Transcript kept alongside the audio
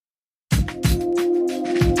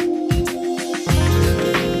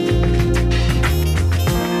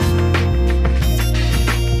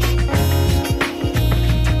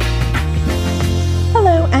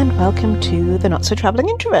welcome to The Not So Traveling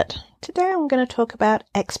Introvert. Today I'm going to talk about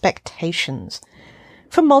expectations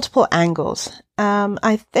from multiple angles.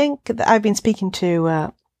 I think that I've been speaking to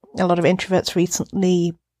a lot of introverts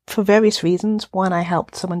recently for various reasons. One, I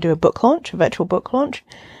helped someone do a book launch, a virtual book launch,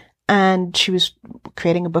 and she was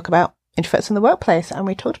creating a book about introverts in the workplace, and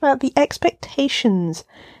we talked about the expectations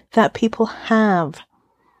that people have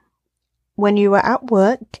when you are at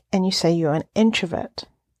work and you say you're an introvert.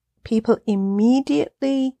 People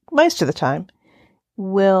immediately, most of the time,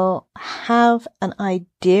 will have an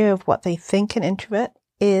idea of what they think an introvert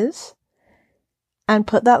is and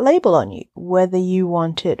put that label on you, whether you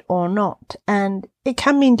want it or not. And it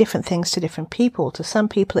can mean different things to different people. To some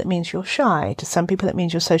people, it means you're shy. To some people, it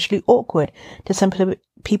means you're socially awkward. To some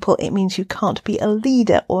people, it means you can't be a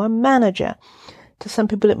leader or a manager. To some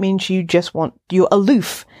people, it means you're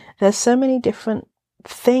aloof. There's so many different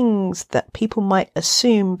things that people might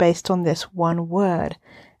assume based on this one word.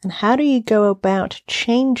 And how do you go about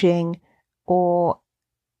changing or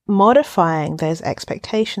modifying those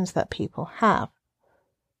expectations that people have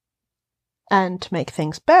and to make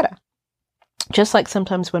things better? Just like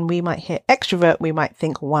sometimes when we might hear extrovert, we might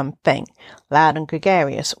think one thing, loud and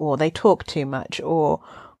gregarious, or they talk too much, or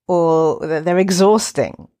they're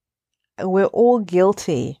exhausting. We're all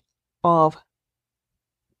guilty of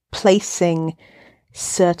placing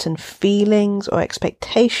certain feelings or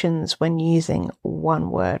expectations when using one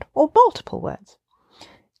word or multiple words.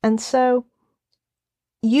 And so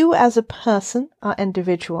you as a person are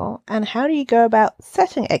individual, and how do you go about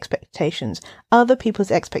setting expectations, other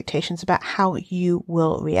people's expectations about how you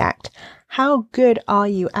will react? How good are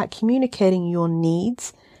you at communicating your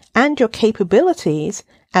needs and your capabilities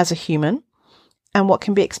as a human and what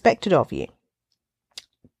can be expected of you?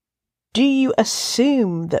 Do you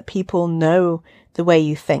assume that people know the way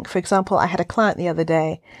you think? For example, I had a client the other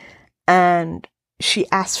day and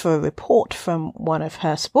she asked for a report from one of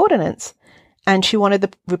her subordinates and she wanted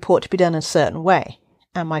the report to be done a certain way.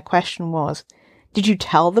 And my question was, did you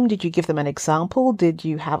tell them? Did you give them an example? Did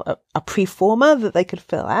you have a pre-forma that they could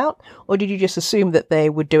fill out? Or did you just assume that they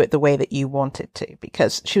would do it the way that you wanted to?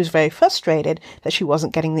 Because she was very frustrated that she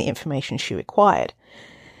wasn't getting the information she required.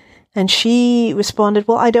 And she responded,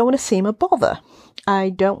 well, I don't want to seem a bother. I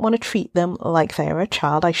don't want to treat them like they are a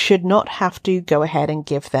child. I should not have to go ahead and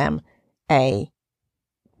give them a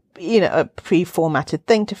pre-formatted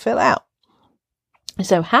thing to fill out. It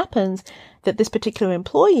so happens that this particular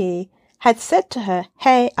employee had said to her,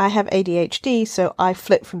 hey, I have ADHD, so I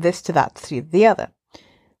flip from this to that to the other.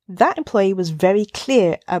 That employee was very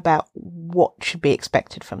clear about what should be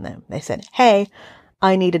expected from them. They said, hey,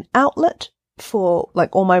 I need an outlet for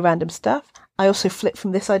like all my random stuff. I also flip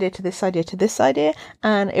from this idea to this idea to this idea,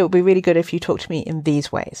 and it would be really good if you talk to me in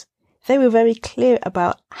these ways. They were very clear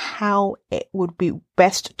about how it would be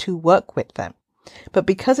best to work with them. But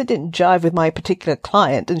because it didn't jive with my particular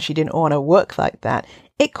client and she didn't want to work like that,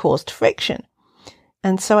 it caused friction.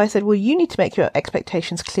 And so I said, well, you need to make your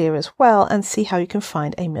expectations clear as well and see how you can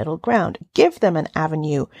find a middle ground. Give them an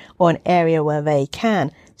avenue or an area where they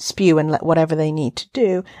can spew and let whatever they need to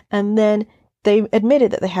do, and then they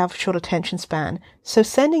admitted that they have short attention span. So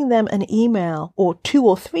sending them an email or 2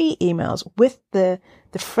 or 3 emails with the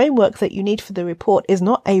framework that you need for the report is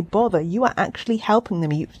not a bother. You are actually helping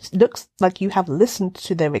them. It looks like you have listened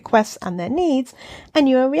to their requests and their needs, and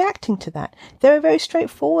you are reacting to that. They were very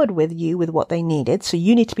straightforward with you with what they needed, so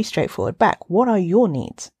you need to be straightforward back. What are your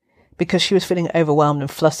needs? Because she was feeling overwhelmed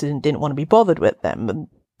and flustered and didn't want to be bothered with them. And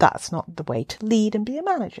that's not the way to lead and be a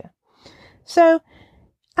manager. So,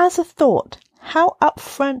 as a thought, how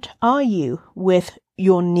upfront are you with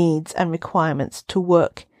your needs and requirements to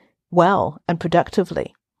work well and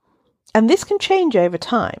productively? And this can change over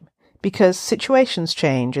time because situations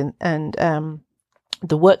change and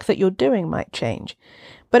the work that you're doing might change.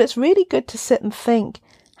 But it's really good to sit and think,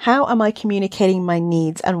 how am I communicating my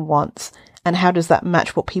needs and wants, and how does that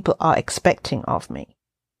match what people are expecting of me?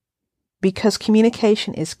 Because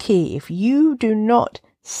communication is key. If you do not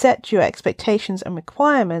set your expectations and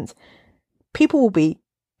requirements, people will be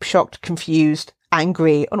shocked, confused,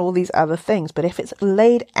 angry, and all these other things. But if it's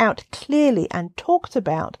laid out clearly and talked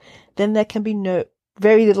about, then there can be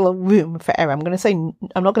very little room for error. I'm not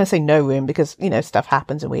going to say no room because, stuff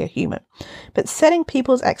happens and we are human. But setting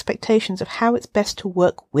people's expectations of how it's best to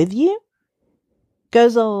work with you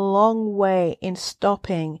goes a long way in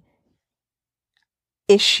stopping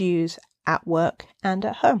issues at work and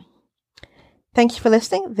at home. Thank you for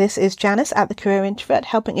listening. This is Janice at The Career Introvert,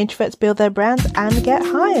 helping introverts build their brands and get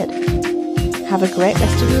hired. Have a great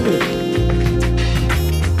rest of your week.